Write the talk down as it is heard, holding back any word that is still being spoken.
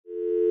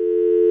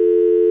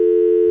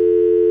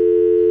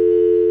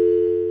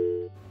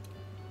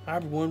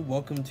everyone,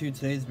 welcome to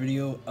today's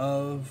video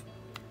of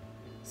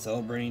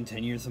celebrating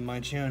 10 years of my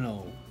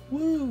channel.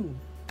 Woo!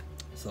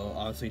 So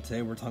obviously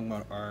today we're talking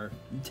about our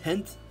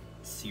 10th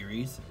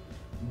series,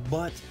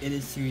 but it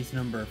is series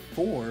number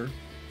 4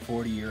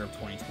 for the year of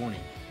 2020.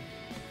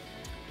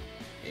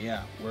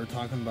 Yeah, we're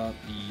talking about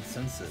the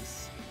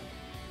Census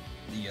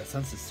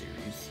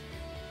series.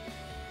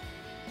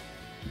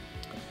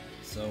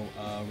 So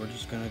we're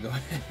just gonna go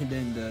ahead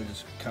and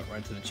just cut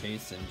right to the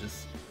chase and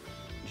just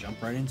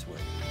jump right into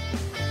it.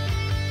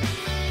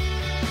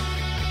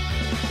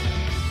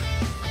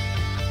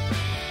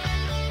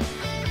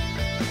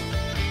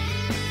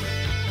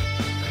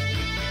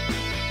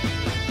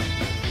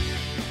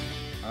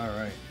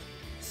 Alright,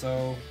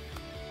 so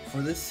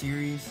for this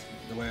series,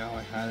 the way how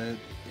I had it,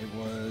 it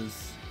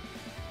was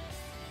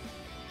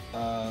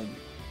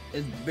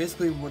it's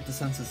basically what the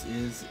census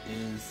is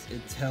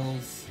it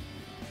tells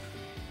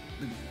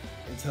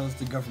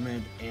the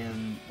government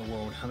and the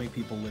world how many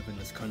people live in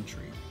this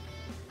country.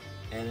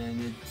 And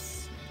then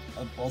it's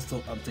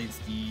also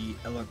updates the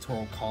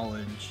Electoral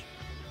College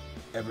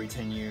every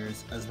 10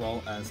 years, as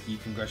well as the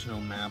congressional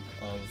map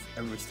of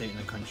every state in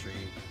the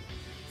country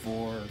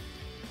for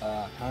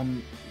how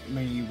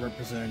many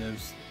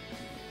representatives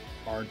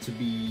are to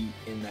be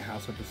in the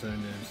House of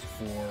Representatives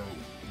for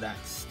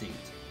that state.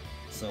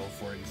 So,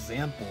 for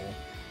example,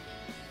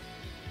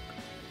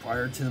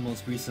 prior to the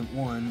most recent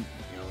one,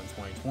 in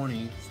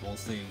 2020, so we'll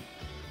say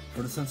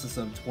for the census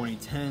of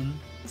 2010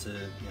 to,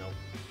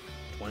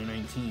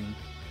 2019,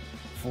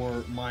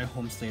 for my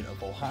home state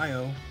of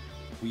Ohio,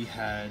 we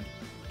had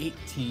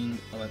 18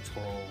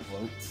 electoral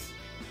votes,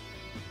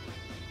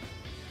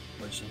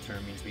 which in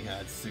turn means we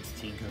had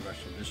 16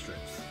 congressional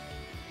districts.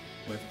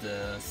 With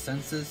the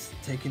census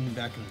taken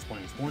back in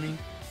 2020,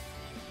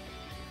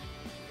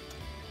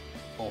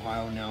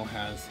 Ohio now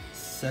has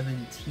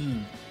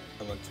 17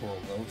 electoral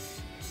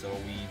votes, so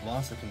we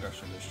lost a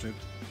congressional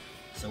district,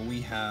 so we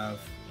have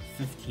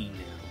 15 now.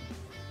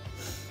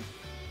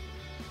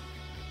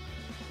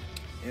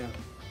 Yeah,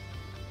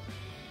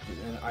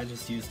 and I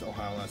just used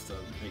Ohio as the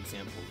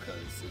example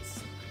because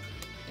it's,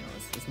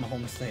 it's my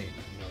home state,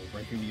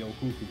 right here in the old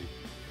hoo-hoo.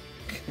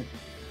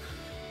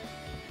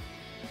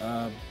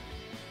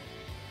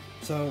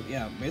 So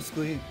yeah,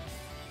 basically,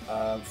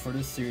 for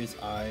this series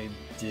I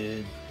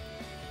did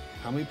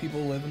how many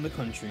people live in the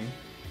country,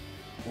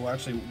 well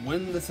actually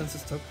when the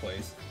census took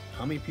place,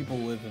 how many people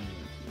live in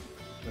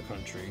the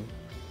country,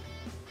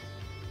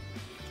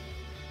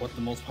 what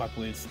the most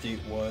populated state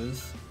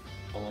was,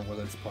 along with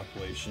its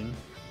population,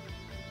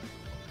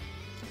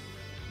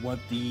 what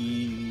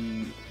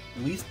the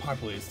least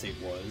populated state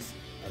was,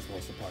 as well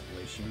as the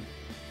population,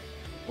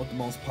 what the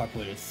most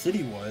populated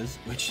city was,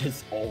 which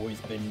has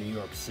always been New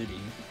York City.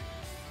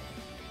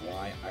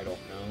 Why, I don't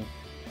know.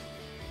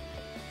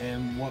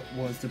 And what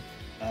was the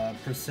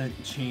percent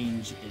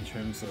change in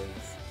terms of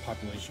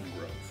population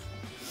growth.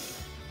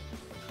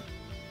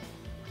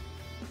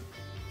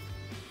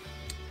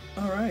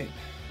 Alright.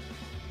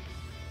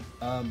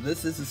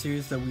 This is a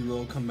series that we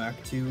will come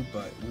back to,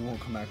 but we won't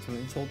come back to it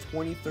until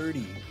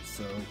 2030,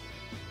 so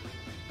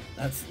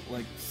that's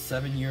like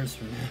 7 years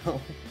from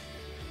now.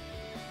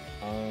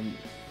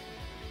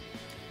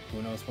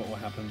 Who knows what will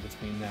happen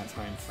between that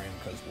time frame,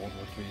 because World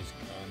War III is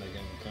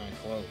getting kind of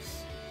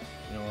close.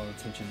 All the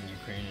tension in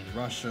Ukraine and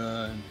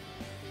Russia,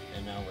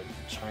 and now with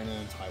China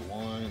and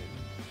Taiwan, and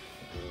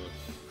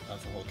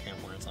that's a whole can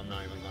of worms I'm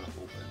not even going to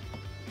open.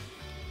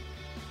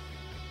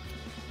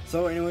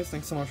 So anyways,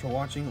 thanks so much for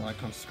watching, like,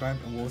 comment, subscribe,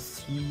 and we'll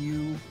see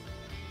you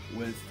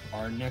with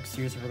our next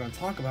series that we're going to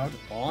talk about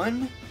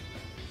on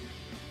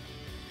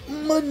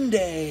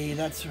Monday.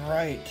 That's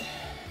right.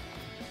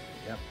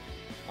 Yep,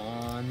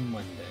 on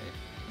Monday.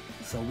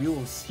 So we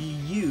will see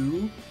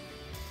you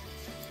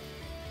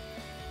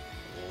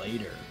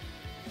later.